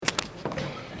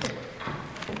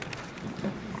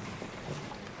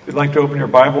If you'd like to open your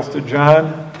Bibles to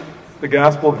John, the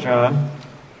Gospel of John.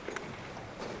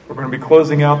 We're going to be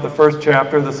closing out the first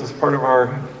chapter. This is part of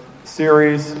our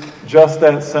series, Just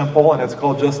That Simple, and it's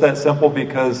called Just That Simple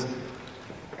because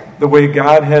the way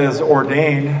God has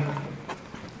ordained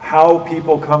how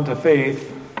people come to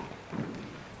faith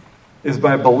is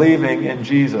by believing in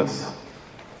Jesus.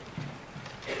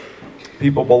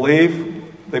 People believe,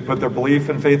 they put their belief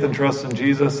and faith and trust in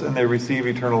Jesus, and they receive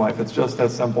eternal life. It's just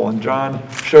that simple. And John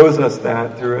shows us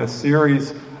that through a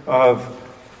series of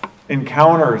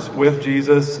encounters with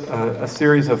Jesus, a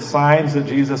series of signs that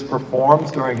Jesus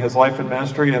performs during his life and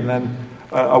ministry, and then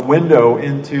a window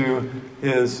into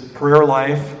his prayer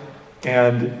life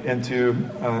and into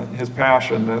his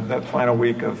passion, that final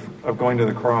week of going to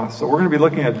the cross. So we're going to be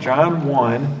looking at John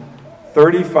 1,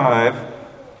 35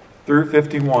 through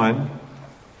 51,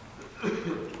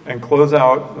 and close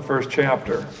out the first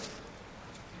chapter.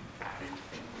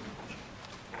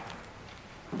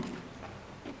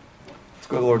 Let's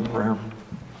go to the Lord in prayer.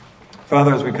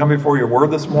 Father, as we come before your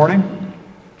word this morning,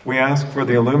 we ask for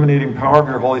the illuminating power of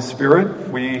your Holy Spirit.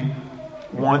 We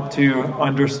want to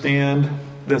understand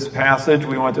this passage.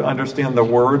 We want to understand the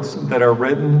words that are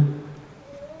written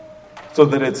so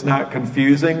that it's not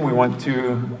confusing. We want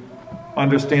to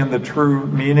understand the true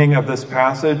meaning of this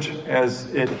passage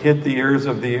as it hit the ears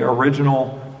of the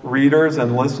original readers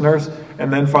and listeners.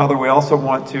 And then, Father, we also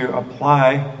want to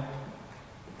apply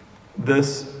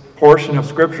this portion of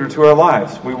Scripture to our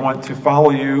lives. We want to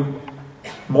follow you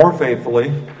more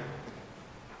faithfully.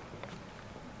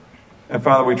 And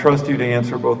Father, we trust you to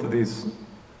answer both of these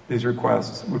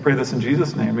requests. We pray this in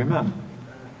Jesus' name. Amen.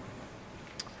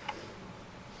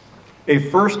 A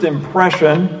first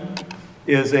impression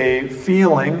is a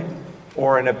feeling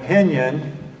or an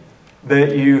opinion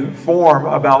that you form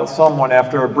about someone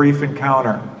after a brief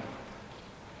encounter.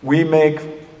 We make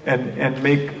and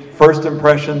make first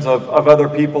impressions of other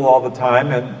people all the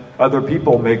time, and other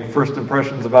people make first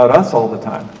impressions about us all the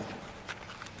time.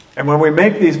 And when we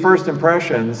make these first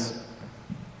impressions,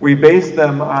 we base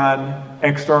them on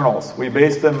externals. We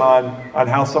base them on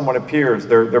how someone appears,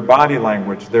 their body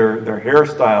language, their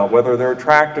hairstyle, whether they're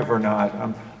attractive or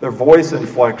not, their voice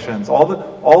inflections.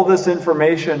 All this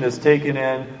information is taken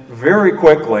in very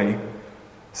quickly.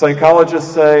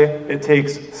 Psychologists say it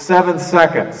takes 7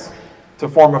 seconds to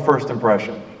form a first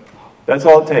impression. That's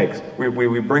all it takes.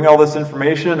 We bring all this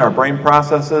information, our brain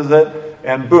processes it,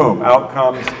 and boom, out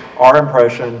comes our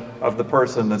impression of the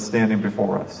person that's standing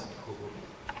before us.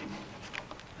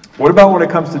 What about when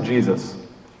it comes to Jesus?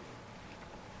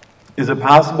 Is it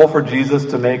possible for Jesus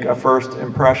to make a first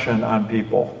impression on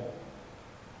people?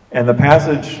 And the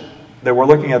passage that we're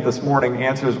looking at this morning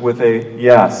answers with a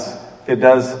yes. It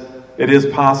is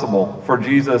possible for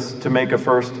Jesus to make a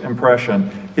first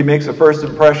impression. He makes a first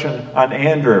impression on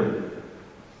Andrew.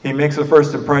 He makes a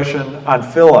first impression on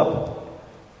Philip.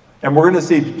 And we're going to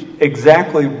see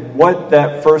exactly what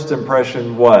that first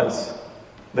impression was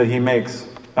that he makes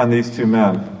on these two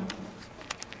men.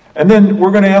 And then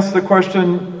we're going to ask the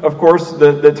question, of course,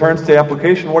 that turns to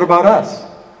application. What about us?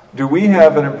 Do we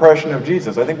have an impression of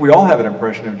Jesus? I think we all have an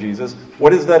impression of Jesus.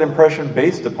 What is that impression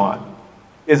based upon?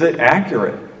 Is it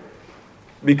accurate?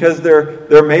 Because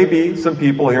there may be some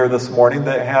people here this morning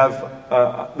that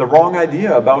have the wrong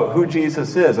idea about who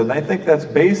Jesus is, and I think that's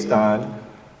based on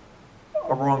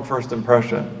a wrong first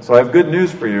impression. So I have good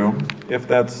news for you if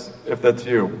that's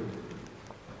you.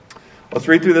 Let's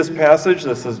read through this passage.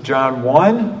 This is John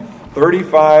 1,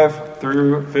 35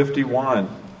 through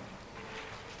 51.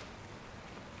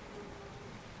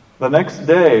 The next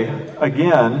day,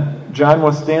 again, John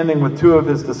was standing with 2 of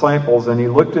his disciples, and he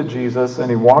looked at Jesus, and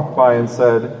he walked by and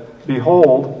said,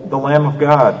 "Behold, the Lamb of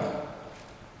God."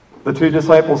 The 2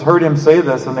 disciples heard him say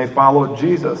this, and they followed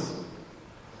Jesus.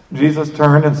 Jesus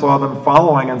turned and saw them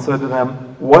following and said to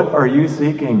them, "What are you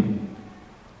seeking?"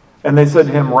 And they said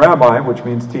to him, "Rabbi," which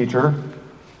means teacher,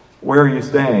 "where are you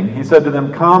staying?" He said to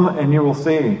them, "Come and you will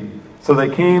see." So they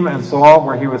came and saw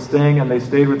where he was staying, and they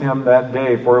stayed with him that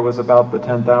day, for it was about the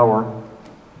 10th hour.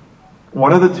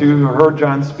 One of the 2 who heard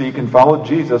John speak and followed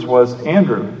Jesus was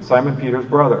Andrew, Simon Peter's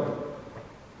brother.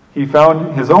 He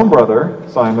found his own brother,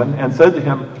 Simon, and said to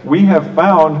him, "We have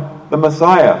found the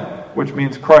Messiah," which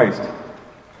means Christ.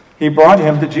 He brought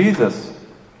him to Jesus.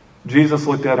 Jesus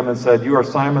looked at him and said, "You are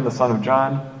Simon, the son of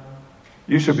John.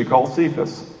 You should be called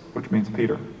Cephas," which means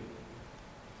Peter.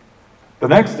 The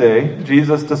next day,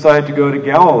 Jesus decided to go to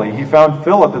Galilee. He found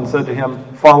Philip and said to him,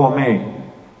 "Follow me."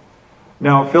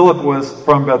 Now, Philip was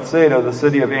from Bethsaida, the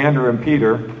city of Andrew and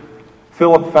Peter.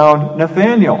 Philip found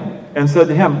Nathanael and said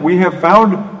to him, "We have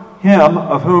found him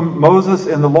of whom Moses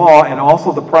in the law and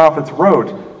also the prophets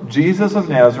wrote, Jesus of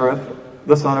Nazareth,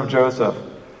 the son of Joseph.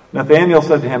 Nathanael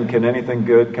said to him, can anything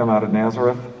good come out of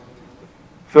Nazareth?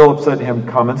 Philip said to him,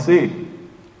 come and see.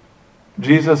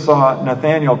 Jesus saw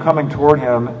Nathanael coming toward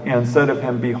him and said of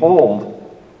him, behold,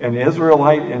 an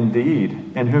Israelite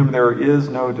indeed, in whom there is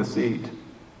no deceit.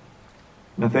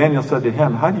 Nathanael said to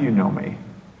him, how do you know me?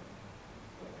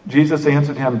 Jesus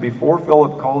answered him, before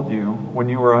Philip called you, when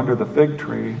you were under the fig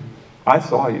tree, I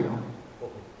saw you.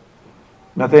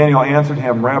 Nathanael answered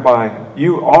him, Rabbi,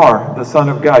 you are the Son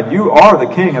of God. You are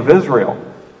the King of Israel.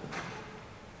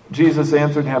 Jesus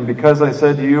answered him, because I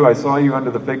said to you, I saw you under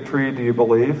the fig tree, do you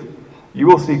believe? You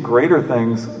will see greater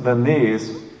things than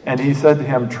these. And he said to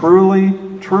him,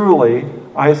 truly, truly,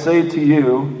 I say to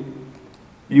you,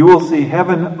 you will see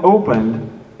heaven opened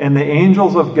and the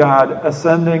angels of God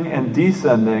ascending and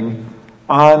descending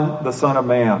on the Son of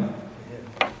Man.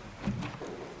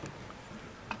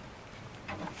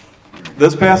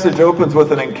 This passage opens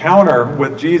with an encounter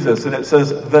with Jesus, and it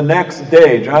says the next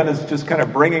day. John is just kind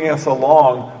of bringing us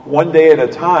along one day at a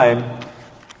time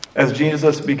as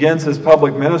Jesus begins his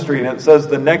public ministry, and it says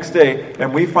the next day,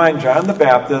 and we find John the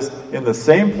Baptist in the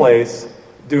same place,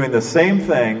 doing the same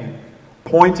thing,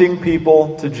 pointing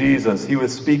people to Jesus. He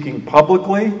was speaking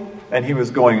publicly, and he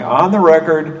was going on the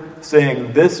record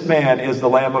saying, this man is the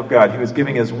Lamb of God. He was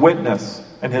giving his witness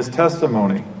and his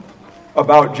testimony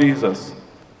about Jesus.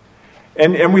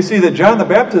 And we see that John the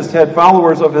Baptist had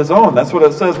followers of his own. That's what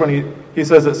it says when he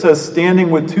says, it says,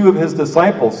 standing with two of his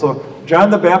disciples. So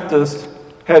John the Baptist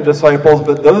had disciples,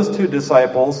 but those two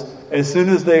disciples, as soon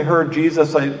as they heard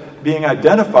Jesus being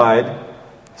identified,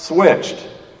 switched.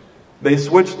 They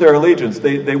switched their allegiance.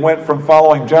 They went from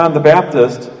following John the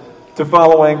Baptist to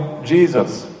following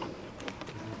Jesus.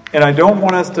 And I don't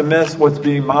want us to miss what's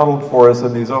being modeled for us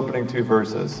in these opening two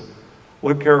verses.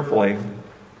 Look carefully.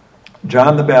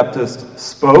 John the Baptist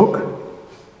spoke,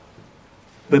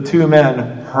 the two men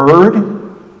heard,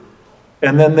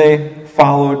 and then they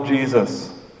followed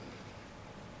Jesus.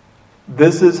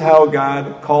 This is how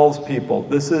God calls people.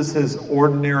 This is his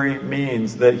ordinary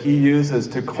means that he uses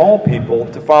to call people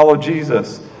to follow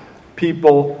Jesus.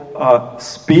 People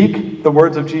speak the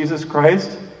words of Jesus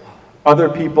Christ. Other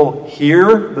people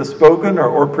hear the spoken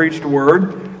or preached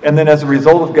word. And then as a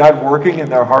result of God working in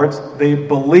their hearts, they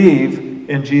believe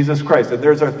in Jesus Christ. And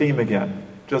there's our theme again.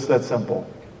 Just that simple.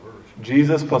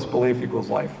 Jesus plus belief equals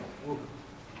life.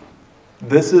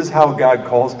 This is how God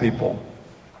calls people.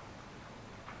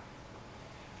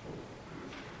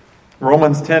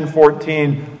 Romans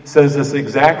 10:14 says this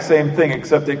exact same thing,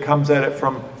 except it comes at it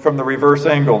from the reverse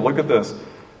angle. Look at this.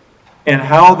 And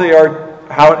how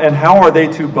are they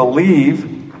to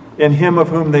believe in him of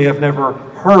whom they have never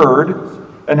heard?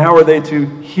 And how are they to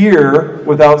hear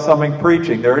without someone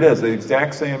preaching? There it is, the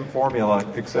exact same formula,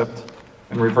 except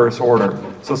in reverse order.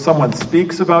 So someone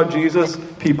speaks about Jesus,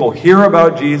 people hear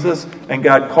about Jesus, and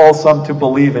God calls some to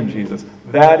believe in Jesus.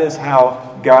 That is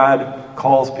how God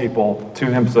calls people to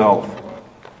himself.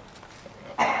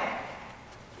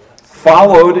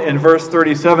 Followed in verse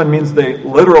 37 means they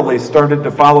literally started to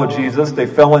follow Jesus. They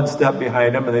fell in step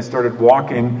behind him and they started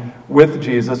walking with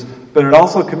Jesus. But it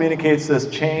also communicates this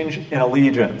change in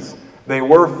allegiance. They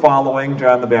were following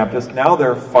John the Baptist. Now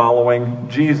they're following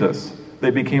Jesus. They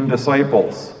became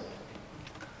disciples.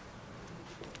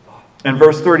 And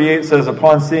verse 38 says,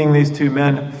 upon seeing these two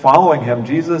men following him,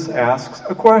 Jesus asks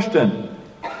a question.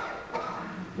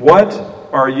 What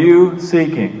are you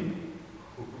seeking?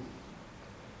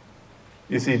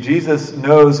 You see, Jesus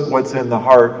knows what's in the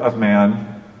heart of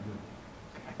man.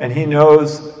 And he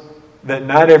knows that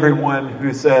not everyone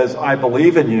who says, I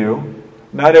believe in you,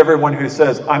 not everyone who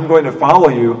says, I'm going to follow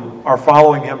you, are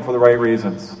following him for the right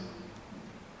reasons.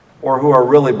 Or who are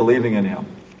really believing in him.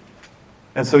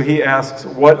 And so he asks,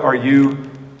 what are you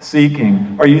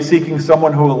seeking? Are you seeking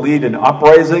someone who will lead an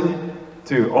uprising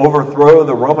to overthrow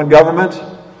the Roman government?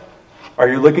 Are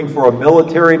you looking for a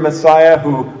military Messiah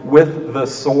who, with the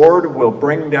sword, will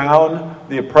bring down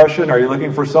the oppression? Are you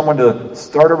looking for someone to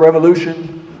start a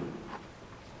revolution?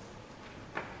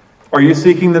 Are you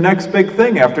seeking the next big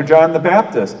thing after John the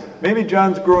Baptist? Maybe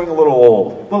John's growing a little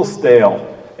old, a little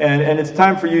stale, and it's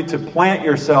time for you to plant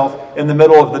yourself in the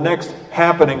middle of the next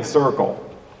happening circle.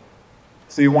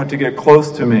 So you want to get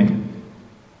close to me.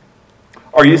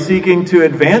 Are you seeking to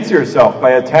advance yourself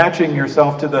by attaching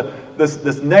yourself to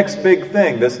this next big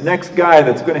thing, this next guy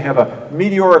that's going to have a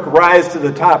meteoric rise to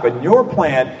the top, and your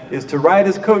plan is to ride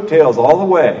his coattails all the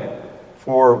way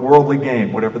for worldly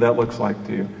gain, whatever that looks like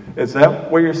to you? Is that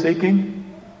what you're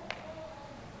seeking?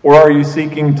 Or are you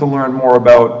seeking to learn more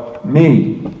about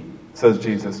me says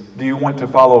Jesus. Do you want to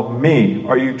follow me?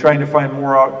 Are you trying to find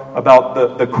more out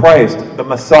about the Christ, the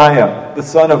Messiah, the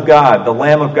Son of God, the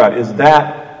Lamb of God? Is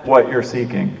that what you're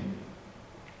seeking?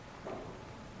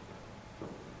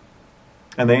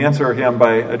 And they answer him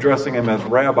by addressing him as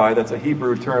Rabbi. That's a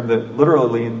Hebrew term that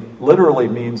literally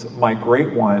means my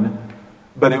great one,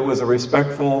 but it was a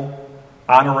respectful,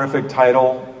 honorific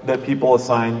title that people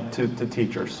assigned to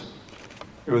teachers.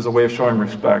 It was a way of showing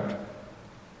respect.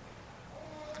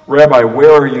 Rabbi,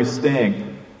 where are you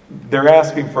staying? They're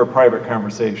asking for a private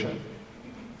conversation.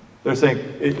 They're saying,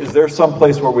 is there some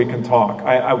place where we can talk?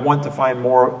 I want to find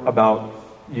more about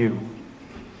you.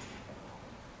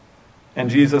 And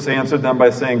Jesus answered them by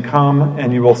saying, come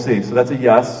and you will see. So that's a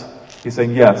yes. He's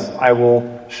saying, yes, I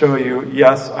will show you.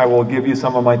 Yes, I will give you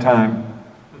some of my time.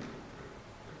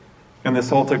 And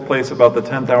this all took place about the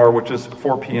 10th hour, which is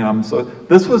 4 p.m. So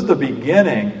this was the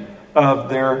beginning of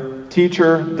their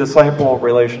teacher-disciple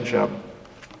relationship.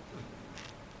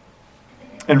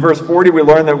 In verse 40, we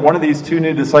learn that one of these two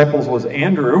new disciples was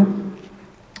Andrew,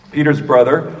 Peter's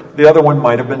brother. The other one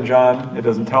might have been John. It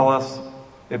doesn't tell us.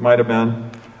 It might have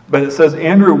been. But it says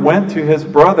Andrew went to his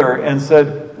brother and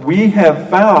said, we have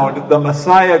found the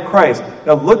Messiah Christ.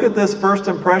 Now look at this first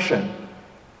impression.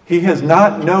 He has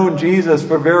not known Jesus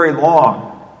for very long.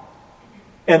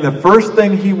 And the first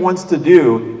thing he wants to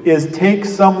do is take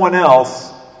someone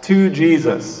else to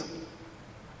Jesus.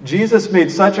 Jesus made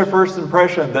such a first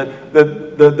impression that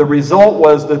the result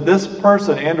was that this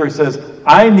person, Andrew, says,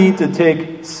 I need to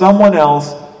take someone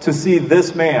else to see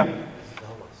this man.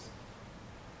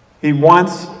 He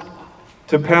wants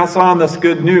to pass on this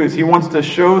good news. He wants to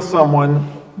show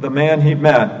someone the man he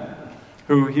met,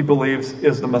 who he believes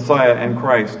is the Messiah and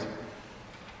Christ.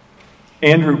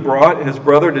 Andrew brought his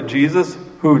brother to Jesus,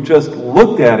 who just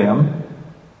looked at him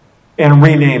and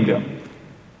renamed him.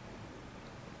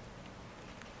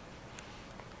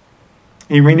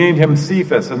 He renamed him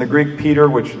Cephas, in the Greek Peter,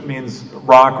 which means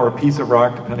rock or piece of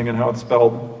rock, depending on how it's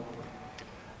spelled.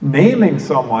 Naming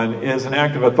someone is an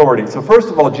act of authority. So first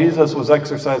of all, Jesus was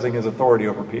exercising his authority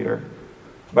over Peter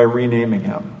by renaming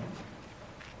him.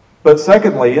 But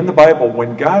secondly, in the Bible,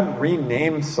 when God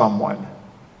renames someone,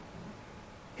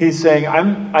 he's saying,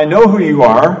 I know who you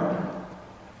are,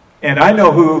 and I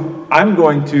know who I'm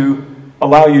going to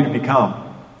allow you to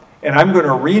become. And I'm going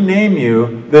to rename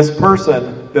you this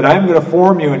person that I'm going to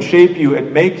form you and shape you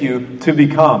and make you to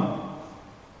become.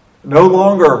 No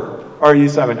longer are you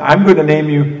Simon. I'm going to name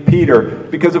you Peter.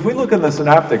 Because if we look in the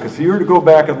Synoptic, if you were to go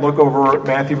back and look over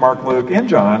Matthew, Mark, Luke, and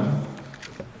John,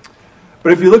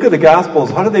 but if you look at the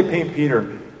Gospels, how do they paint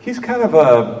Peter? He's kind of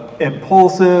a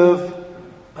impulsive,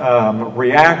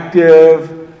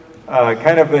 reactive,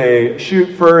 kind of a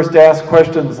shoot first, ask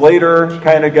questions later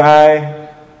kind of guy.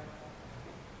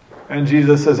 And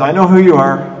Jesus says, I know who you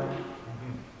are.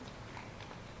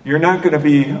 You're not going to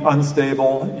be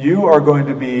unstable. You are going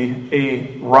to be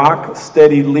a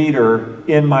rock-steady leader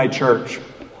in my church.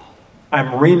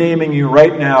 I'm renaming you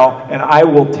right now, and I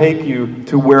will take you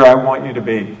to where I want you to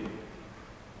be.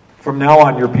 From now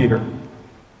on, you're Peter.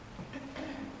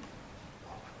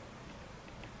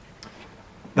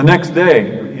 The next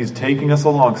day, he's taking us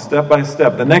along step by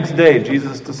step. The next day,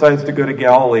 Jesus decides to go to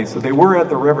Galilee. So they were at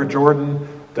the River Jordan,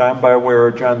 down by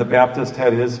where John the Baptist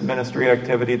had his ministry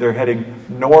activity. They're heading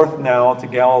north now to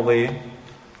Galilee.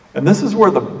 And this is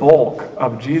where the bulk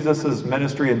of Jesus'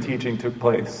 ministry and teaching took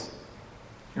place.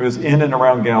 It was in and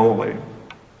around Galilee.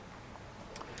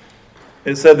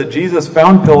 It said that Jesus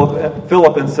found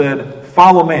Philip and said,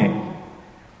 follow me.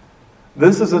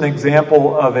 This is an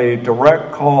example of a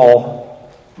direct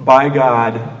call by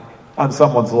God on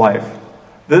someone's life.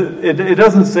 It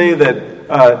doesn't say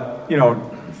that,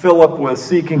 Philip was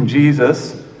seeking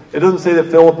Jesus. It doesn't say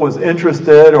that Philip was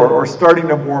interested or starting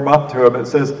to warm up to him. It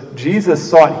says Jesus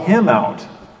sought him out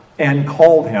and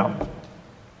called him.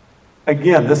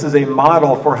 Again, this is a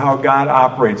model for how God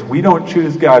operates. We don't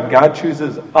choose God. God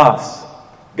chooses us.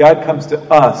 God comes to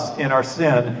us in our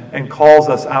sin and calls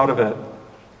us out of it.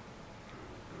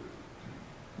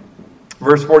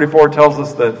 Verse 44 tells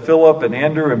us that Philip and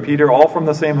Andrew and Peter, all from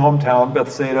the same hometown,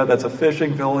 Bethsaida, that's a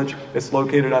fishing village. It's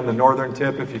located on the northern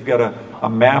tip. If you've got a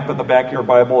map in the back of your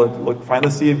Bible, find the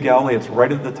Sea of Galilee. It's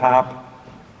right at the top.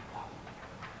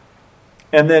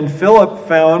 And then Philip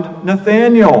found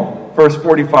Nathanael, verse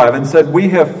 45, and said, we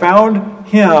have found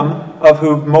him of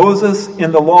whom Moses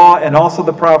in the law and also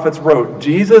the prophets wrote,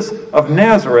 Jesus of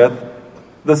Nazareth,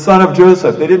 the son of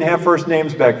Joseph. They didn't have first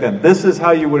names back then. This is how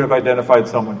you would have identified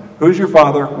someone. Who's your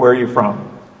father? Where are you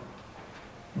from?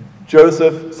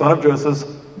 Joseph, son of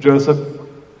Joseph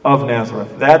of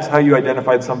Nazareth. That's how you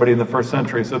identified somebody in the first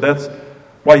century. So that's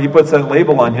why he puts that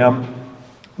label on him.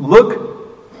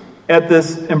 Look at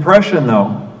this impression,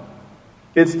 though.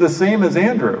 It's the same as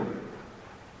Andrew.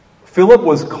 Philip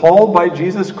was called by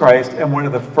Jesus Christ, and one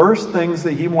of the first things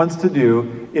that he wants to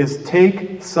do is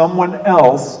take someone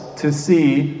else to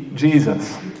see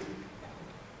Jesus.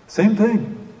 Same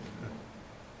thing.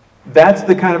 That's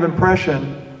the kind of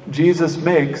impression Jesus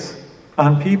makes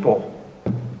on people.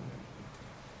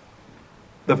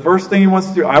 The first thing he wants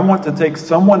to do, I want to take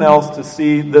someone else to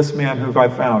see this man who I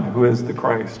found, who is the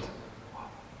Christ.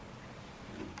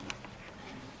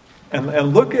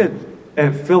 And look at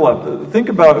Philip. Think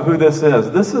about who this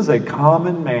is. This is a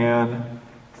common man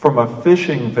from a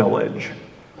fishing village.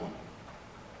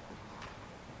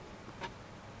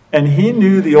 And he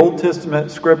knew the Old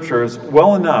Testament scriptures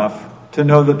well enough to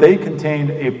know that they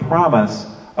contained a promise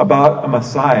about a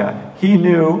Messiah. He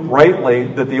knew rightly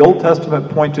that the Old Testament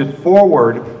pointed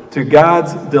forward to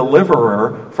God's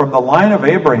deliverer from the line of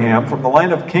Abraham, from the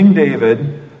line of King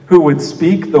David, who would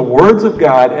speak the words of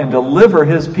God and deliver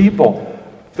his people.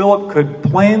 Philip could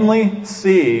plainly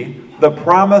see the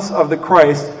promise of the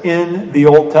Christ in the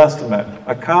Old Testament.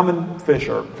 A common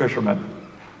fisherman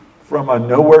from a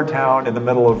nowhere town in the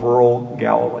middle of rural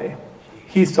Galilee.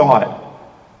 He saw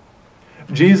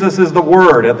it. Jesus is the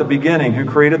Word at the beginning who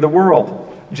created the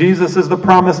world. Jesus is the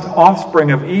promised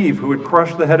offspring of Eve who would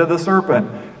crush the head of the serpent.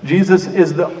 Jesus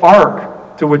is the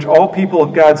ark to which all people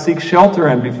of God seek shelter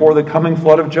in before the coming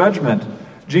flood of judgment.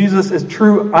 Jesus is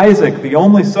true Isaac, the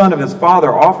only son of his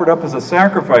father, offered up as a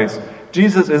sacrifice.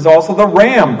 Jesus is also the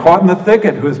ram caught in the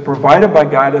thicket who is provided by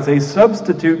God as a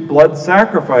substitute blood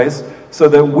sacrifice so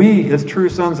that we, his true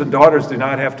sons and daughters, do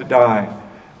not have to die.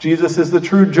 Jesus is the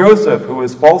true Joseph who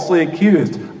was falsely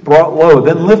accused, brought low,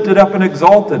 then lifted up and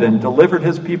exalted and delivered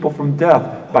his people from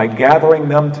death by gathering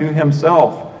them to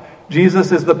himself.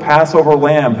 Jesus is the Passover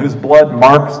lamb whose blood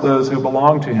marks those who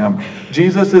belong to him.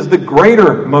 Jesus is the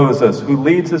greater Moses who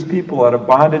leads his people out of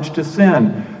bondage to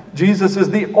sin. Jesus is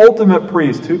the ultimate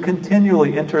priest who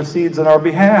continually intercedes on our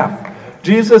behalf.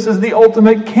 Jesus is the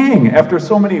ultimate king after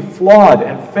so many flawed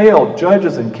and failed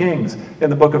judges and kings in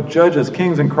the book of Judges,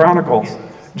 Kings, and Chronicles.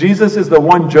 Jesus is the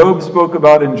one Job spoke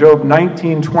about in Job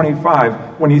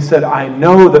 19:25 when he said, I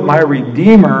know that my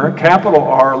Redeemer, capital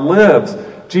R, lives.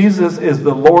 Jesus is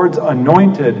the Lord's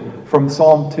anointed from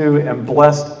Psalm 2, and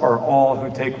blessed are all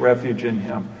who take refuge in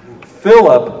him.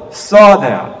 Philip saw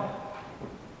that.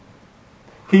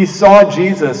 He saw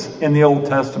Jesus in the Old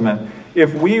Testament.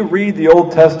 If we read the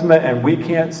Old Testament and we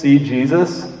can't see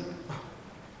Jesus,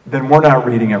 then we're not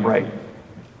reading it right.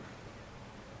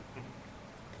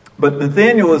 But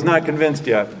Nathanael is not convinced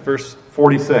yet. Verse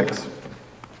 46.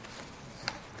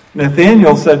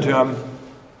 Nathanael said to him,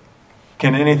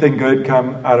 can anything good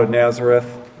come out of Nazareth?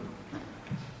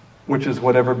 Which is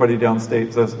what everybody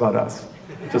downstate says about us.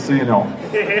 Just so you know.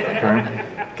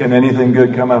 Okay? Can anything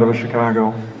good come out of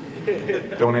Chicago?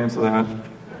 Don't answer that.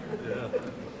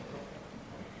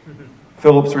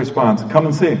 Philip's response, come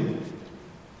and see.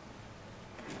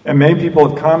 And many people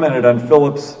have commented on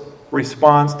Philip's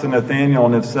response to Nathanael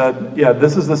and have said, yeah,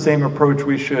 this is the same approach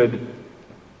we should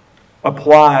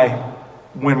apply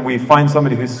when we find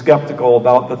somebody who's skeptical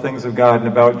about the things of God and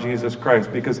about Jesus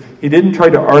Christ. Because he didn't try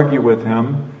to argue with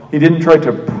him. He didn't try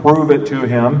to prove it to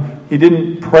him. He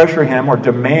didn't pressure him or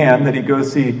demand that he go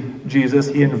see Jesus.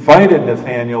 He invited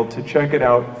Nathanael to check it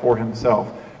out for himself.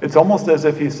 It's almost as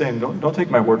if he's saying, don't take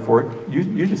my word for it.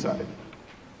 You decide.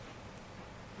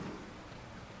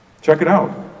 Check it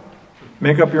out.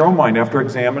 Make up your own mind after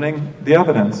examining the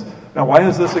evidence. Now, why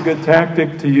is this a good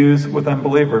tactic to use with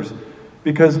unbelievers?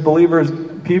 Because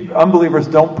unbelievers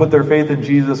don't put their faith in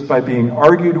Jesus by being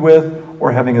argued with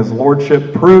or having his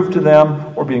lordship proved to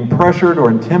them or being pressured or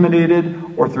intimidated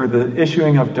or through the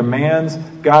issuing of demands.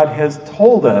 God has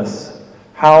told us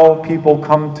how people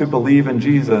come to believe in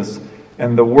Jesus.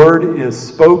 And the word is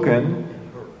spoken,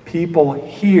 people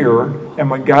hear, and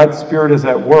when God's Spirit is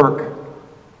at work,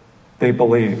 they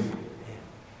believe.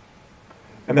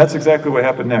 And that's exactly what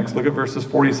happened next. Look at verses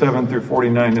 47 through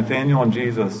 49. Nathanael and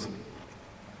Jesus.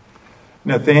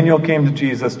 Nathanael came to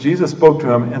Jesus. Jesus spoke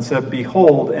to him and said,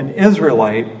 behold, an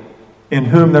Israelite in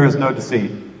whom there is no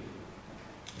deceit.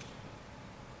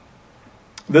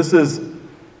 This is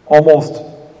almost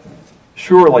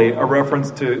surely a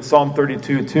reference to Psalm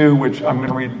 32:2, which I'm going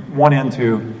to read one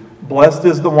into. Blessed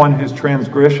is the one whose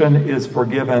transgression is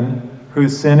forgiven,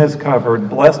 whose sin is covered.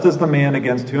 Blessed is the man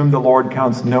against whom the Lord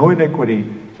counts no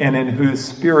iniquity, and in whose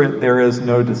spirit there is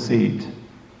no deceit.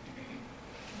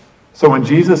 So when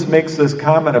Jesus makes this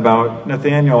comment about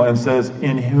Nathanael and says,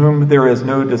 in whom there is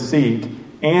no deceit,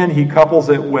 and he couples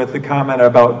it with the comment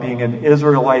about being an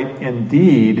Israelite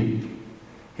indeed,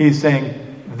 He's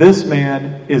saying, this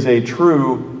man is a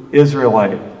true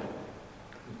Israelite.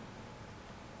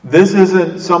 This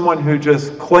isn't someone who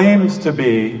just claims to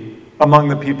be among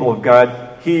the people of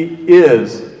God. He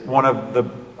is one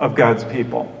of God's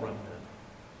people.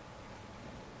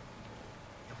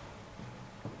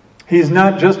 He's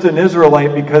not just an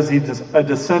Israelite because he's a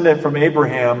descendant from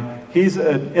Abraham. He's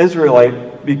an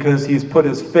Israelite because he's put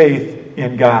his faith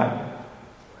in God.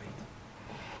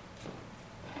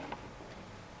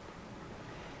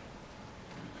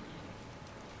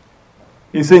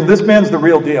 He's saying, this man's the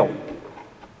real deal.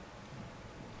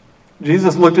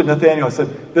 Jesus looked at Nathanael and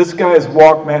said, this guy's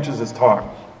walk matches his talk.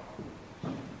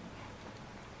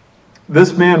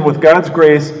 This man, with God's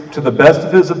grace, to the best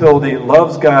of his ability,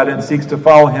 loves God and seeks to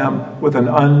follow him with an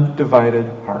undivided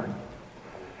heart.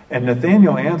 And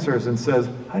Nathanael answers and says,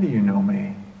 how do you know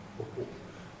me?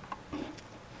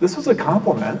 This was a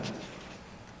compliment.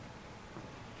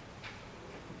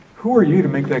 Who are you to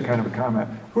make that kind of a comment?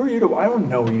 Who are you to, I don't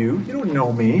know you. You don't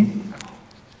know me.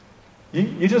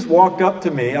 You just walked up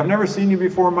to me. I've never seen you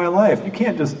before in my life. You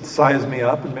can't just size me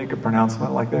up and make a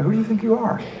pronouncement like that. Who do you think you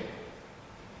are?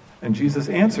 And Jesus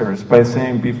answers by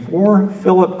saying, before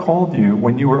Philip called you,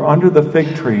 when you were under the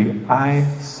fig tree, I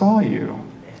saw you.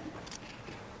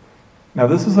 Now,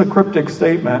 this is a cryptic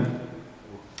statement.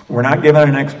 We're not given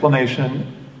an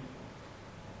explanation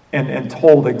and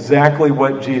told exactly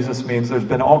what Jesus means. There's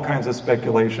been all kinds of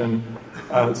speculation.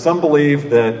 Some believe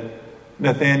that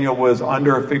Nathanael was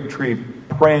under a fig tree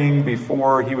praying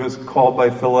before he was called by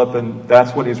Philip, and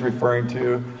that's what he's referring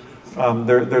to.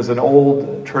 There's an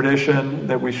old tradition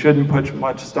that we shouldn't put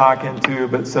much stock into,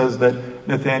 but says that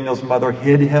Nathanael's mother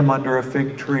hid him under a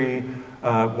fig tree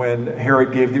when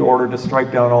Herod gave the order to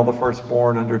strike down all the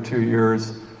firstborn under 2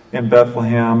 years in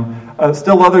Bethlehem.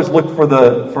 Still others look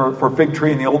for fig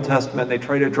tree in the Old Testament. They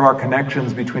try to draw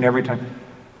connections between every time.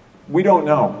 We don't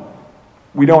know.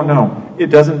 We don't know. It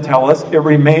doesn't tell us. It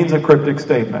remains a cryptic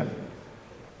statement.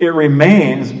 It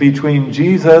remains between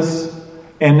Jesus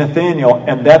and Nathanael,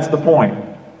 and that's the point.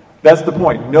 That's the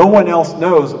point. No one else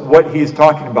knows what he's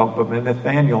talking about, but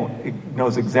Nathanael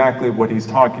knows exactly what he's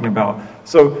talking about.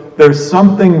 So there's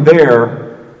something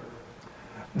there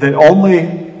that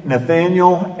only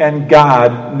Nathanael and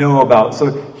God know about.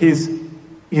 So he's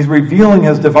revealing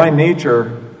his divine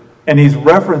nature, and he's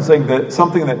referencing that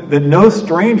something that no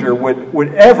stranger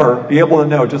would ever be able to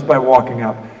know just by walking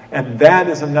up. And that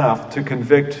is enough to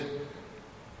convict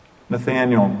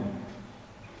Nathanael.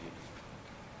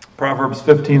 Proverbs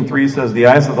 15:3 says, the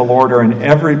eyes of the Lord are in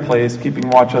every place, keeping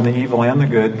watch on the evil and the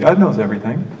good. God knows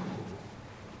everything.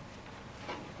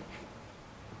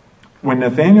 When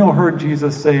Nathanael heard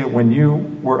Jesus say, when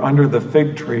you were under the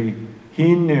fig tree,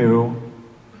 he knew,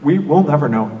 we'll never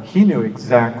know, he knew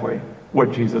exactly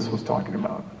what Jesus was talking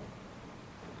about.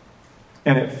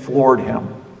 And it floored him.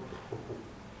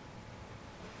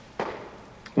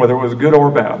 Whether it was good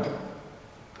or bad.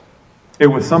 It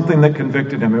was something that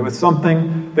convicted him. It was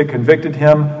something that convicted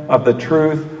him of the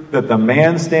truth that the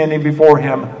man standing before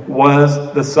him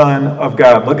was the Son of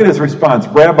God. Look at his response.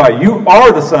 Rabbi, you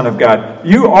are the Son of God.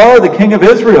 You are the King of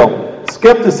Israel.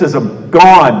 Skepticism,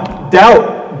 gone.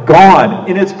 Doubt, gone.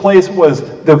 In its place was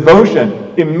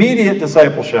devotion, immediate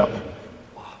discipleship.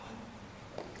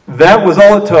 That was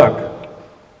all it took.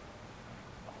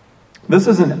 This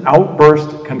is an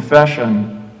outburst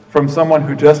confession from someone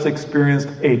who just experienced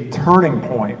a turning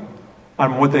point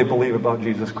on what they believe about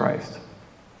Jesus Christ.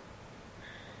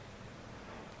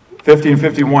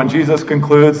 15:51, Jesus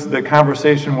concludes the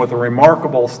conversation with a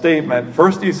remarkable statement.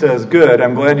 First he says, good,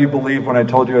 I'm glad you believed when I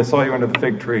told you I saw you under the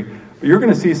fig tree. But you're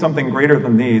going to see something greater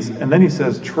than these. And then he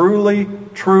says, truly,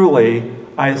 truly,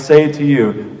 I say to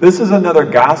you. This is another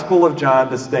Gospel of John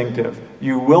distinctive.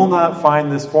 You will not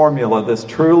find this formula, this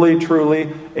truly,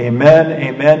 truly, amen,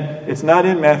 amen. It's not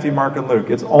in Matthew, Mark, and Luke.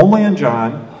 It's only in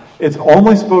John. It's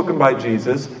only spoken by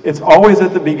Jesus. It's always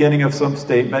at the beginning of some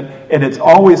statement. And it's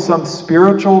always some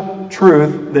spiritual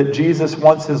truth that Jesus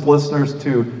wants his listeners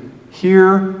to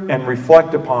hear and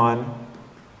reflect upon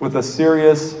with a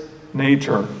serious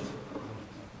nature.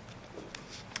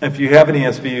 If you have an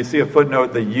ESV, you see a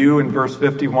footnote, the you in verse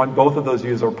 51, both of those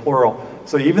yous are plural.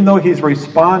 So even though he's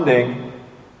responding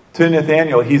to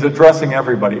Nathanael, he's addressing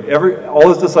everybody, all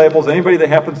his disciples, anybody that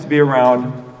happens to be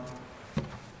around.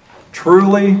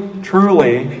 Truly,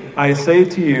 truly, I say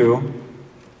to you,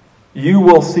 you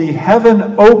will see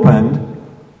heaven opened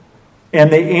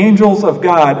and the angels of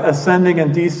God ascending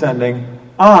and descending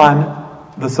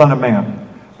on the Son of Man.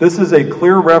 This is a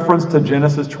clear reference to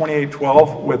Genesis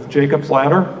 28:12 with Jacob's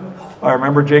ladder. I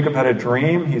remember Jacob had a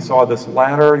dream. He saw this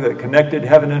ladder that connected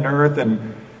heaven and earth,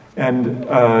 and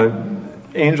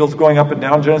angels going up and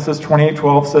down. Genesis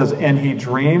 28:12 says, "And he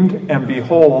dreamed, and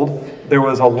behold, there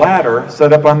was a ladder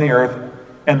set up on the earth,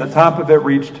 and the top of it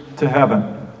reached to heaven.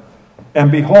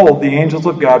 And behold, the angels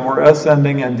of God were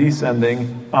ascending and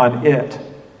descending on it."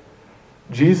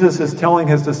 Jesus is telling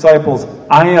his disciples,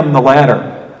 I am the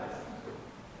ladder.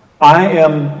 I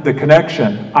am the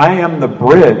connection. I am the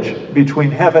bridge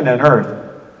between heaven and earth.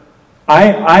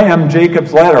 I am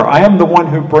Jacob's ladder. I am the one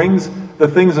who brings the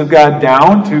things of God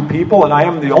down to people, and I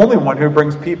am the only one who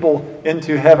brings people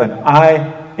into heaven.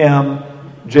 I am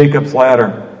Jacob's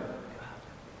ladder.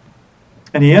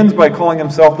 And he ends by calling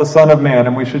himself the Son of Man,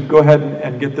 and we should go ahead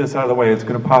and get this out of the way. It's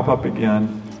going to pop up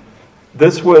again.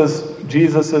 This was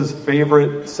Jesus'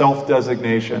 favorite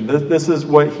self-designation. This is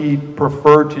what he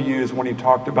preferred to use when he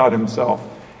talked about himself.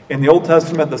 In the Old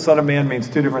Testament, the Son of Man means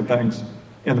two different things.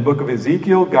 In the book of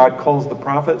Ezekiel, God calls the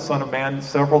prophet Son of Man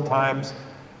several times,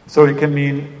 so it can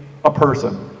mean a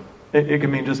person. It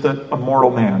can mean just a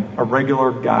mortal man, a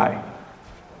regular guy.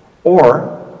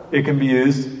 Or it can be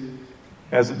used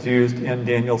as it's used in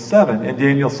Daniel 7. In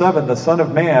Daniel 7, the Son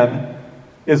of Man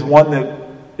is one that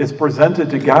is presented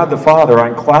to God the Father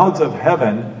on clouds of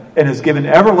heaven and is given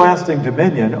everlasting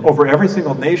dominion over every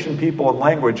single nation, people, and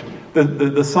language.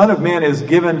 The Son of Man is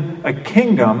given a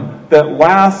kingdom that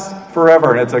lasts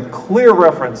forever, and it's a clear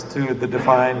reference to the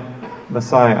divine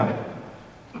Messiah.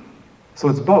 So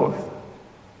it's both.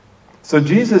 So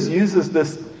Jesus uses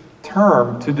this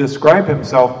term to describe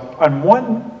himself. On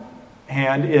one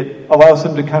hand, it allows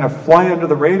him to kind of fly under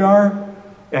the radar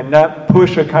and not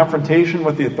push a confrontation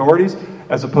with the authorities,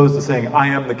 as opposed to saying, I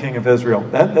am the King of Israel.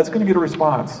 That's going to get a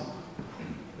response.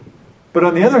 But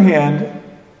on the other hand,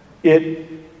 it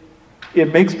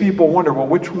makes people wonder, well,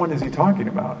 which one is he talking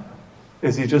about?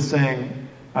 Is he just saying,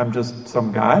 I'm just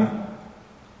some guy?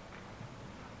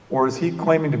 Or is he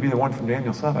claiming to be the one from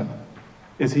Daniel 7?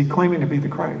 Is he claiming to be the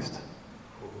Christ?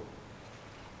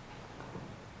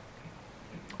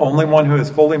 Only one who is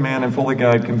fully man and fully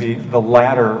God can be the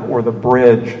ladder or the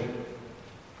bridge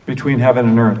between heaven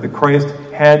and earth. The Christ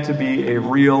had to be a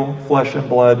real flesh and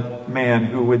blood man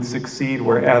who would succeed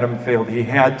where Adam failed. He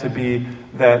had to be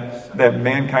that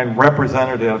mankind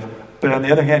representative. But on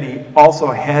the other hand, he also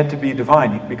had to be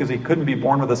divine because he couldn't be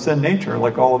born with a sin nature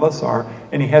like all of us are.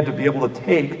 And he had to be able to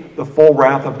take the full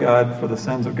wrath of God for the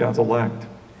sins of God's elect.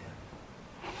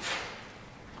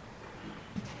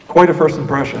 Quite a first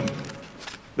impression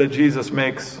that Jesus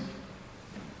makes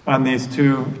on these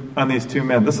two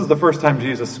men. This is the first time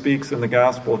Jesus speaks in the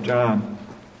Gospel of John.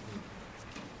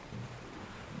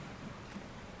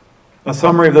 A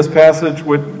summary of this passage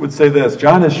would say this.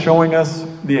 John is showing us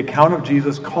the account of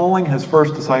Jesus calling his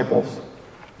first disciples.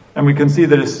 And we can see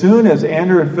that as soon as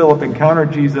Andrew and Philip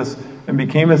encountered Jesus and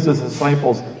became his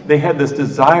disciples, they had this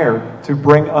desire to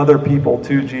bring other people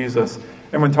to Jesus.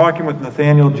 And when talking with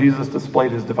Nathanael, Jesus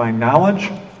displayed his divine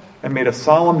knowledge and made a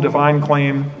solemn divine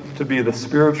claim to be the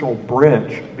spiritual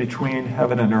bridge between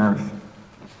heaven and earth.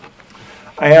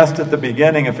 I asked at the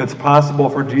beginning if it's possible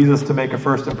for Jesus to make a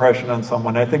first impression on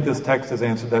someone. I think this text has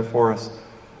answered that for us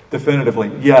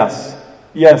definitively. Yes.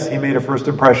 Yes, he made a first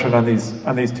impression on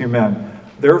these two men.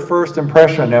 Their first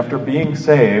impression after being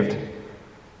saved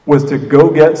was to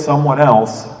go get someone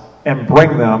else and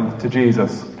bring them to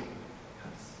Jesus.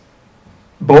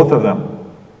 Both of them.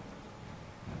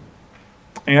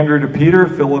 Andrew to Peter,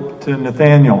 Philip to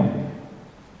Nathanael.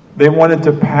 They wanted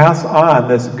to pass on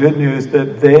this good news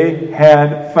that they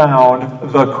had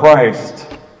found the Christ.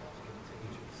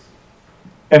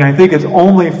 And I think it's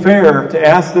only fair to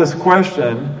ask this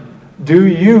question, do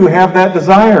you have that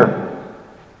desire?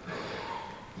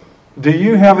 Do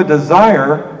you have a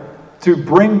desire to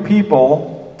bring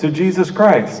people to Jesus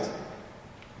Christ?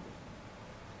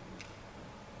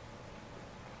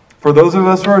 For those of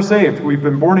us who are saved, we've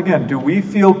been born again, do we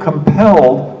feel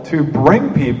compelled to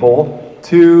bring people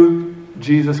to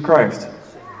Jesus Christ?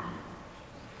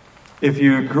 If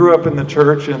you grew up in the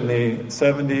church in the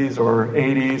 70s or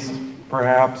 80s,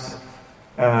 perhaps,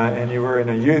 and you were in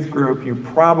a youth group, you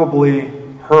probably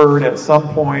heard at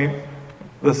some point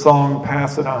the song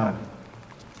Pass It On.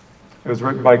 It was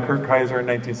written by Kurt Kaiser in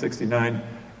 1969.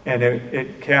 And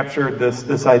it captured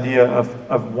this idea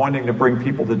of wanting to bring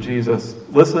people to Jesus.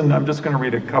 Listen, I'm just going to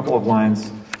read a couple of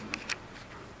lines.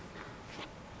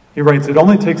 He writes, "It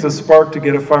only takes a spark to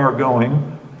get a fire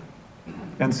going,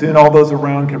 and soon all those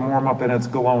around can warm up and it's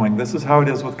glowing. This is how it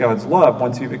is with God's love.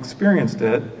 Once you've experienced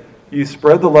it, you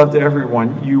spread the love to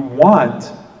everyone. You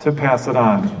want to pass it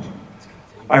on.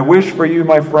 I wish for you,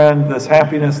 my friend, this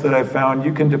happiness that I've found.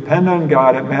 You can depend on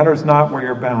God. It matters not where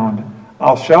you're bound.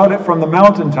 I'll shout it from the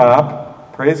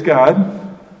mountaintop, praise God.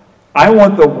 I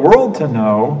want the world to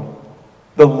know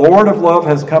The Lord of love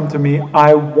has come to me.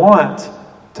 I want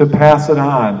to pass it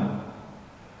on.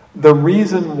 The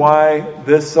reason why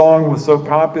this song was so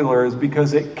popular is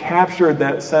because it captured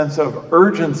that sense of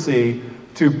urgency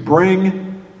to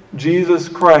bring Jesus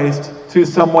Christ to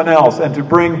someone else and to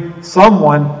bring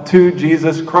someone to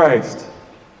Jesus Christ.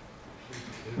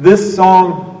 This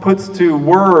song puts to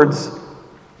words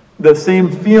the same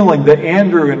feeling that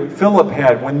Andrew and Philip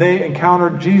had when they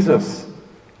encountered Jesus.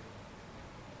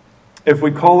 If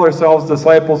we call ourselves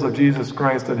disciples of Jesus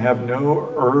Christ and have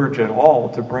no urge at all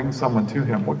to bring someone to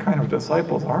him, what kind of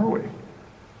disciples are we?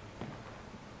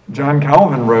 John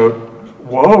Calvin wrote,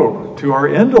 "Woe to our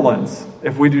indolence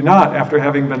if we do not, after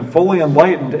having been fully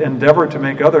enlightened, endeavor to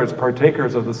make others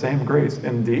partakers of the same grace."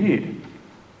 Indeed.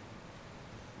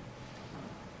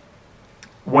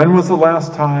 When was the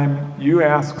last time you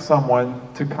asked someone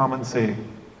to come and see?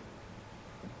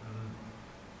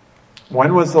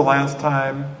 When was the last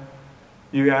time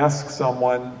you asked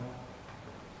someone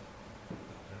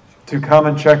to come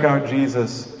and check out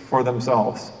Jesus for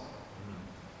themselves?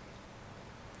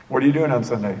 What are you doing on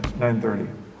Sunday, 9:30?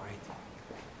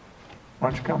 Why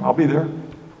don't you come? I'll be there.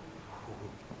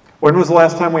 When was the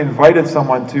last time we invited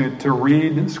someone to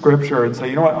read Scripture and say,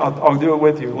 you know what, I'll do it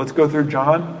with you. Let's go through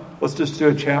John. Let's just do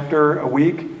a chapter a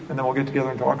week, and then we'll get together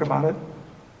and talk about it.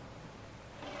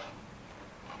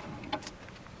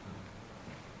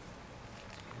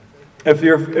 If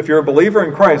you're a believer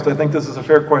in Christ, I think this is a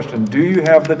fair question. Do you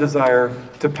have the desire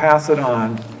to pass it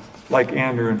on like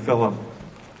Andrew and Philip?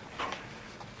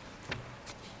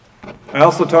 I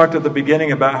also talked at the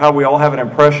beginning about how we all have an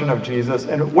impression of Jesus.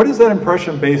 And what is that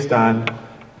impression based on?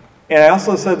 And I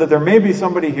also said that there may be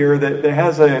somebody here that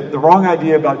has the wrong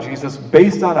idea about Jesus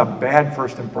based on a bad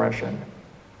first impression.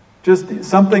 Just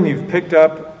something you've picked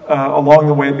up along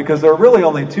the way, because there are really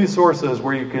only two sources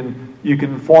where you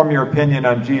can form your opinion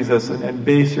on Jesus and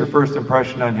base your first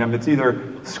impression on him. It's either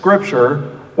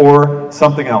Scripture or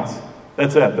something else.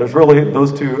 That's it. There's really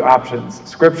those two options,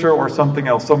 Scripture or something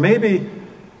else. So maybe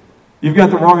you've got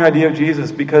the wrong idea of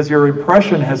Jesus because your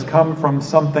impression has come from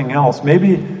something else.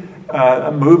 Maybe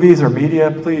movies or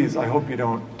media. Please, I hope you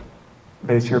don't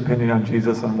base your opinion on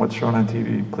Jesus on what's shown on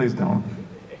TV. Please don't.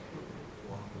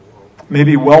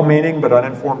 Maybe well-meaning but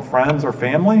uninformed friends or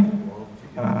family.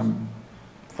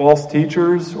 False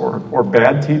teachers or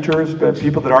bad teachers, but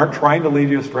people that aren't trying to lead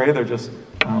you astray. They're just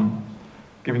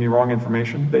giving you wrong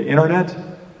information. The internet.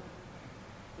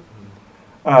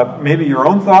 Maybe your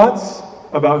own thoughts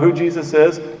about who Jesus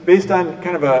is, based on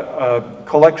kind of a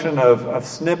collection of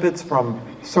snippets from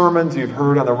sermons you've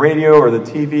heard on the radio or the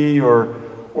TV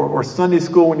or Sunday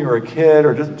school when you were a kid,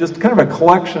 or just kind of a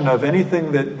collection of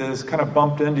anything that has kind of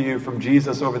bumped into you from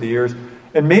Jesus over the years.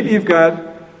 And maybe you've got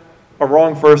a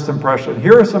wrong first impression.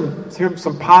 Here are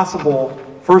some possible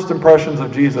first impressions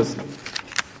of Jesus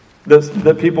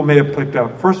that people may have picked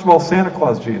up. First of all, Santa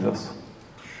Claus Jesus.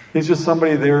 He's just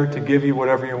somebody there to give you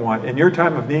whatever you want. In your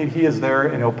time of need, he is there,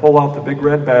 and he'll pull out the big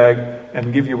red bag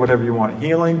and give you whatever you want.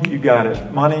 Healing, you got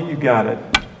it. Money, you got it.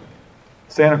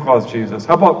 Santa Claus Jesus.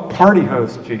 How about party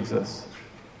host Jesus?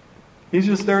 He's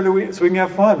just there so we can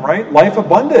have fun, right? Life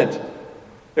abundant.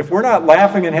 If we're not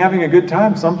laughing and having a good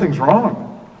time, something's wrong.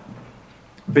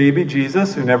 Baby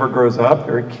Jesus, who never grows up,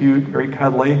 very cute, very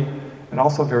cuddly, and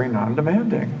also very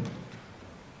non-demanding.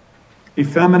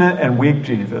 Effeminate and weak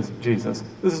Jesus.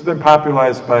 This has been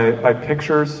popularized by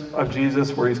pictures of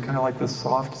Jesus where he's kind of like this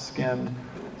soft-skinned,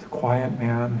 quiet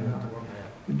man.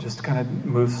 He just kind of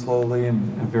moves slowly and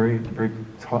very, very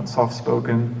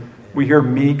soft-spoken. We hear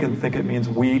meek and think it means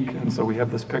weak, and so we have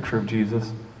this picture of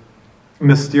Jesus.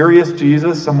 Mysterious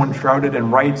Jesus, someone shrouded in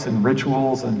rites and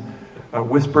rituals and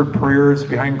whispered prayers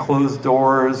behind closed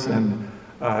doors, and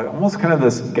almost kind of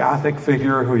this gothic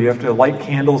figure who you have to light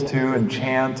candles to and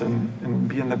chant and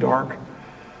be in the dark.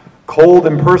 Cold,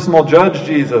 impersonal judge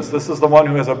Jesus. This is the one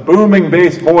who has a booming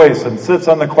bass voice and sits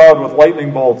on the cloud with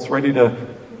lightning bolts, ready to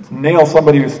nail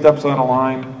somebody who steps out of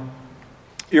line.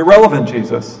 Irrelevant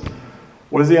Jesus.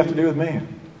 What does he have to do with me?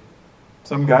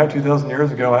 Some guy 2,000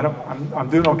 years ago, I'm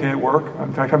doing okay at work.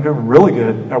 In fact, I'm doing really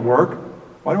good at work.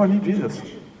 Why do I need Jesus?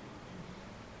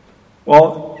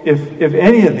 Well, if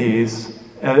any of these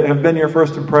have been your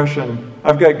first impression,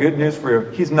 I've got good news for you.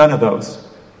 He's none of those.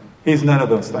 He's none of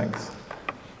those things.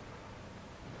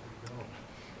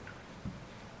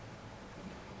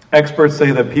 Experts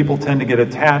say that people tend to get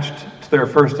attached to their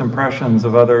first impressions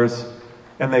of others,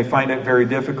 and they find it very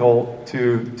difficult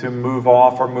to move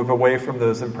off or move away from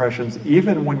those impressions,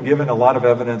 even when given a lot of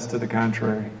evidence to the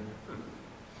contrary.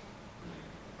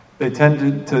 They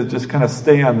tend to just kind of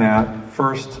stay on that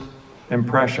first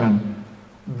impression.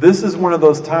 This is one of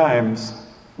those times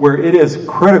where it is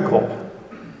critical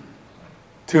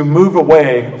to move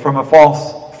away from a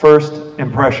false first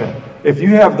impression. If you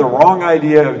have the wrong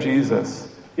idea of Jesus,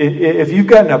 if you've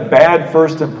gotten a bad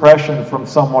first impression from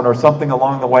someone or something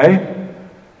along the way,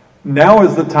 now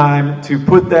is the time to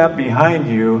put that behind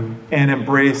you and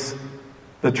embrace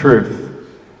the truth.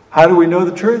 How do we know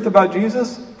the truth about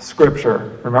Jesus?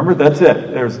 Scripture. Remember, that's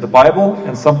it. There's the Bible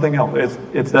and something else.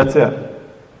 That's it.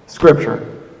 Scripture.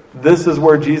 This is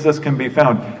where Jesus can be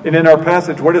found. And in our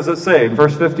passage, what does it say? In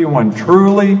verse 51,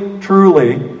 truly,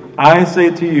 truly, I say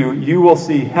to you, you will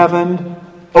see heaven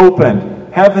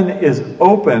opened. Heaven is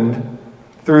opened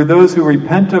through those who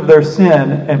repent of their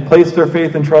sin and place their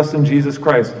faith and trust in Jesus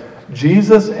Christ.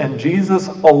 Jesus and Jesus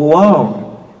alone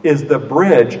is the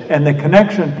bridge and the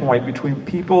connection point between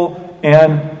people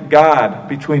and God,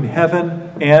 between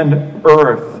heaven and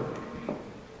earth.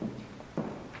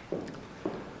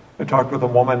 I talked with a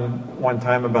woman one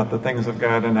time about the things of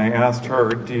God, and I asked her,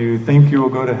 do you think you will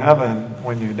go to heaven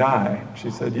when you die? She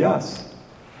said, yes.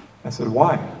 I said,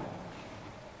 why?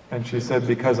 And she said,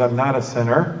 because I'm not a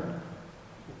sinner.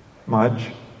 Much.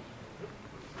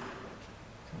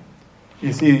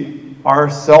 You see,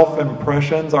 our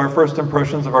self-impressions, our first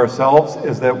impressions of ourselves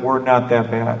is that we're not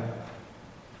that bad.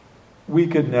 We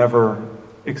could never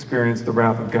experience the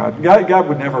wrath of God. God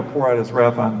would never pour out his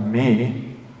wrath on me.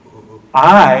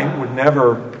 I would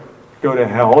never go to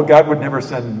hell. God would never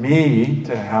send me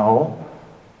to hell.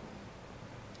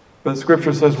 But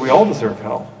Scripture says we all deserve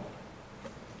hell.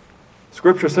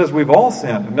 Scripture says we've all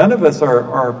sinned. None of us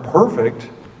are perfect.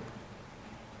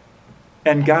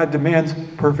 And God demands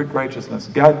perfect righteousness.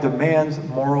 God demands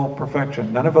moral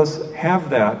perfection. None of us have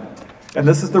that. And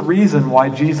this is the reason why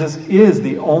Jesus is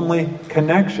the only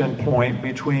connection point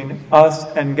between us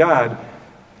and God.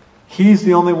 He's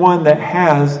the only one that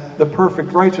has the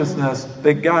perfect righteousness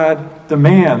that God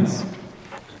demands.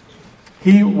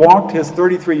 He walked his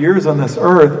 33 years on this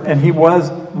earth, and he was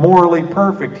morally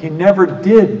perfect. He never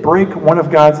did break one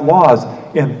of God's laws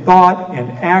in thought,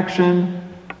 in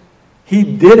action. He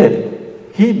did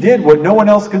it. He did what no one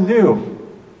else can do.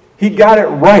 He got it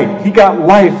right. He got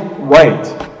life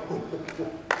right.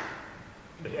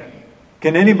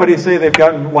 Can anybody say they've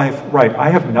gotten life right? I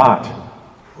have not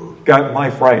gotten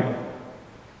life right.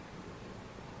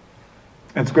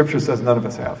 And Scripture says none of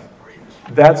us have.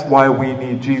 That's why we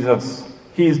need Jesus.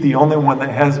 He's the only one that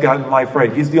has gotten life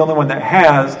right. He's the only one that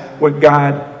has what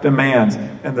God demands.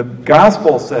 And the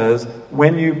gospel says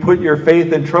when you put your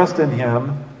faith and trust in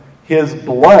him, his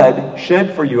blood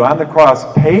shed for you on the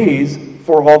cross pays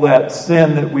for all that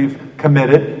sin that we've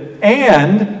committed,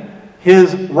 and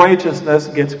his righteousness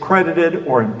gets credited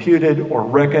or imputed or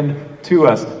reckoned to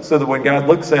us, so that when God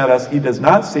looks at us, he does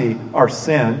not see our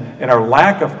sin and our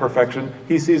lack of perfection.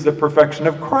 He sees the perfection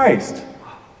of Christ.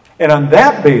 And on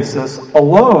that basis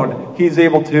alone, he's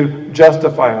able to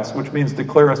justify us, which means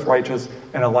declare us righteous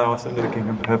and allow us into the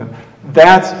kingdom of heaven.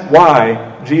 That's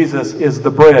why Jesus is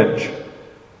the bridge.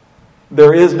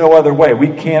 There is no other way. We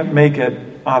can't make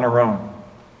it on our own.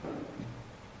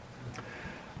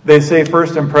 They say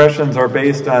first impressions are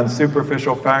based on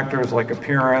superficial factors like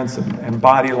appearance and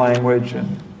body language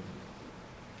and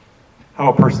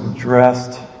how a person's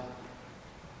dressed,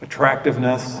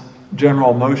 attractiveness,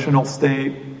 general emotional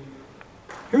state.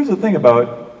 Here's the thing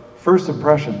about first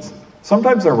impressions.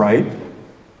 Sometimes they're right.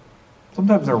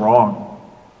 Sometimes they're wrong.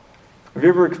 Have you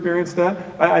ever experienced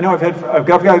that? I know I've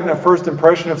gotten a first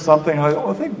impression of something.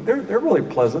 I think they're really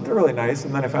pleasant. They're really nice.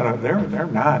 And then I found out they're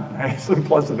not nice and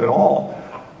pleasant at all.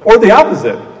 Or the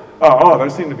opposite. They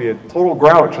seem to be a total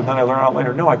grouch. And then I learn out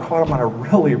later, no, I caught them on a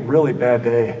really, really bad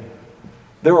day.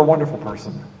 They're a wonderful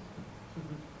person.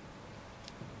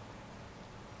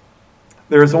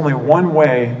 There is only one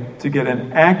way to get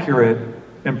an accurate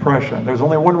impression. There's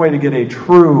only one way to get a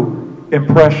true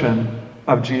impression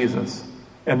of Jesus.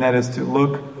 And that is to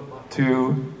look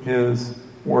to his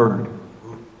word.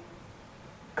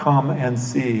 Come and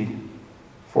see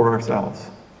for ourselves.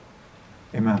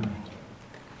 Amen.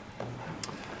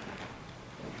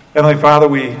 Heavenly Father,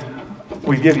 we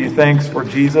give you thanks for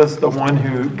Jesus, the one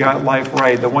who got life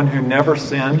right, the one who never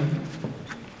sinned.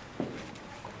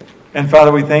 And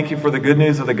Father, we thank you for the good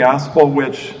news of the gospel,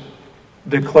 which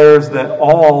declares that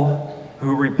all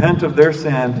who repent of their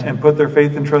sin and put their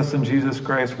faith and trust in Jesus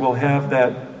Christ will have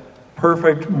that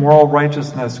perfect moral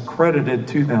righteousness credited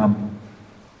to them,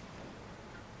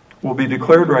 will be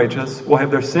declared righteous, will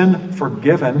have their sin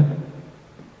forgiven,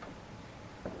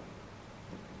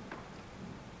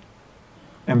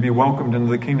 and be welcomed into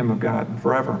the kingdom of God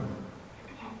forever.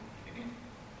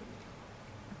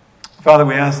 Father,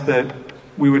 we ask that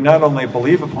we would not only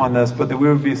believe upon this, but that we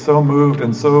would be so moved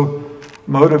and so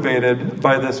motivated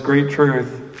by this great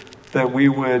truth that we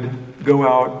would go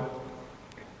out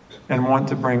and want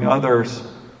to bring others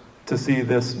to see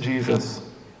this Jesus,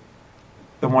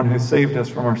 the one who saved us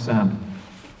from our sin.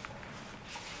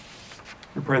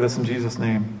 We pray this in Jesus'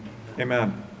 name.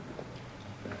 Amen.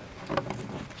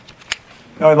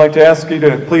 Now I'd like to ask you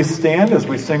to please stand as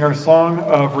we sing our song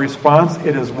of response,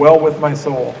 "It Is Well With My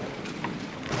Soul."